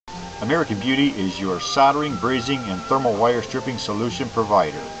American Beauty is your soldering, brazing, and thermal wire stripping solution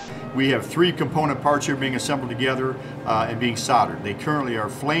provider. We have 3 component parts here being assembled together and being soldered. They currently are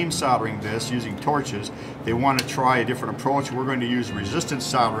flame soldering this using torches. They want to try a different approach. We're going to use resistance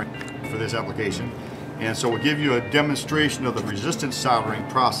soldering for this application. And so we'll give you a demonstration of the resistance soldering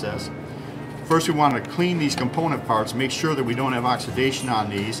process. First, we want to clean these component parts, make sure that we don't have oxidation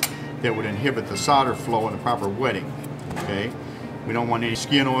on these that would inhibit the solder flow and the proper wetting. Okay? We don't want any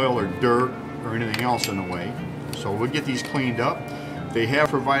skin oil or dirt or anything else in the way. So we'll get these cleaned up. They have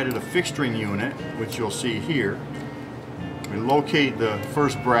provided a fixturing unit, which you'll see here. We locate the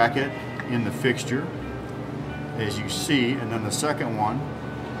first bracket in the fixture, as you see, and then the second one.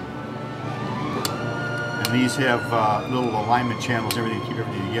 And these have little alignment channels, everything to keep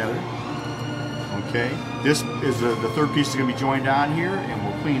everything together. Okay, this is the third piece is going to be joined on here, and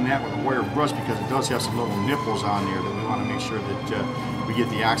we'll clean that with a wire brush because it does have some little nipples on there that we want to make sure that we get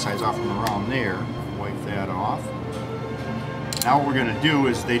the oxides off from around there. Wipe that off. Now what we're going to do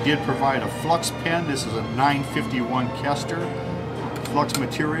is they did provide a flux pen. This is a 951 Kester flux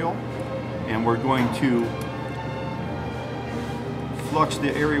material, and we're going to flux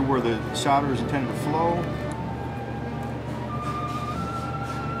the area where the solder is intended to flow.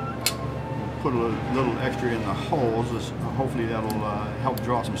 Put a little extra in the holes. Hopefully that'll help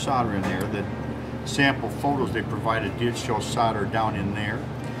draw some solder in there. The sample photos they provided did show solder down in there.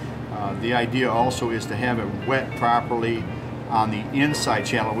 The idea also is to have it wet properly on the inside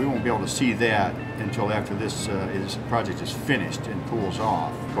channel. We won't be able to see that until after this project is finished and cools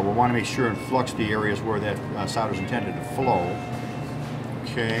off. But we want to make sure and flux the areas where that solder is intended to flow.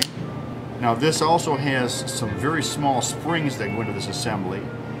 Okay. Now this also has some very small springs that go into this assembly.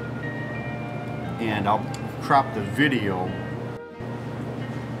 And I'll crop the video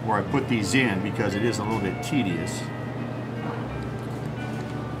where I put these in because it is a little bit tedious.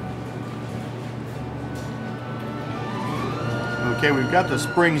 Okay, we've got the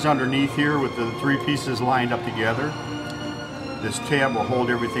springs underneath here with the 3 pieces lined up together. This tab will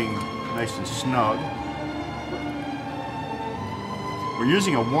hold everything nice and snug. We're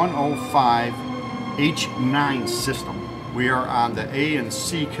using a 105 H9 system. We are on the A and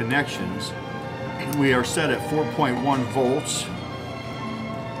C connections. We are set at 4.1 volts.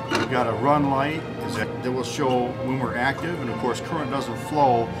 We've got a run light that will show when we're active, and of course current doesn't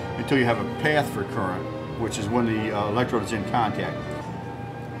flow until you have a path for current, which is when the electrode is in contact.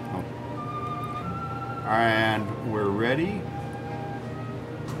 And we're ready.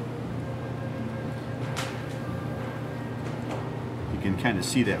 You can kind of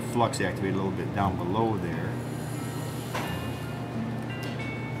see that flux activate a little bit down below there.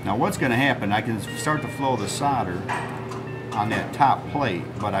 Now what's going to happen, I can start to flow the solder on that top plate,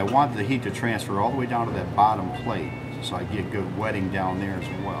 but I want the heat to transfer all the way down to that bottom plate so I get good wetting down there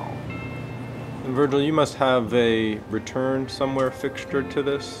as well. And Virgil, you must have a return somewhere fixtured to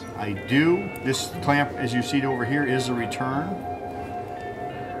this? I do. This clamp, as you see it over here, is a return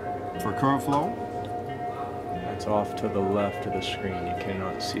for current flow. It's off to the left of the screen. You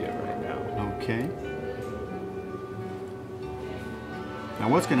cannot see it right now. Okay. Now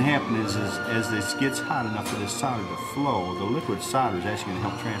what's going to happen is as this gets hot enough for this solder to flow, the liquid solder is actually going to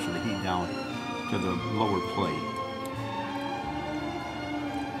help transfer the heat down to the lower plate.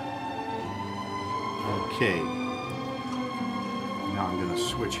 Okay. Now I'm going to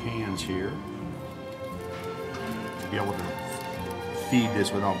switch hands here to be able to feed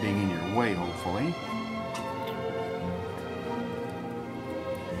this without being in your way, hopefully.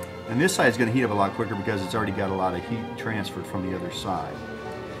 And this side is going to heat up a lot quicker because it's already got a lot of heat transferred from the other side.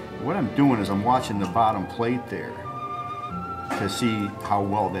 What I'm doing is I'm watching the bottom plate there to see how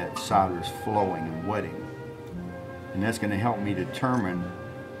well that solder is flowing and wetting. And that's going to help me determine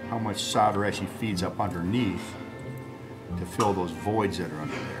how much solder actually feeds up underneath to fill those voids that are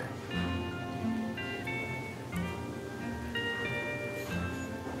under there.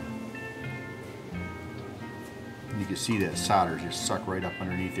 You can see that solder just suck right up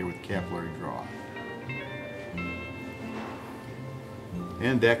underneath there with capillary draw.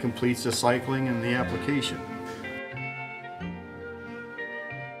 And that completes the cycling and the application.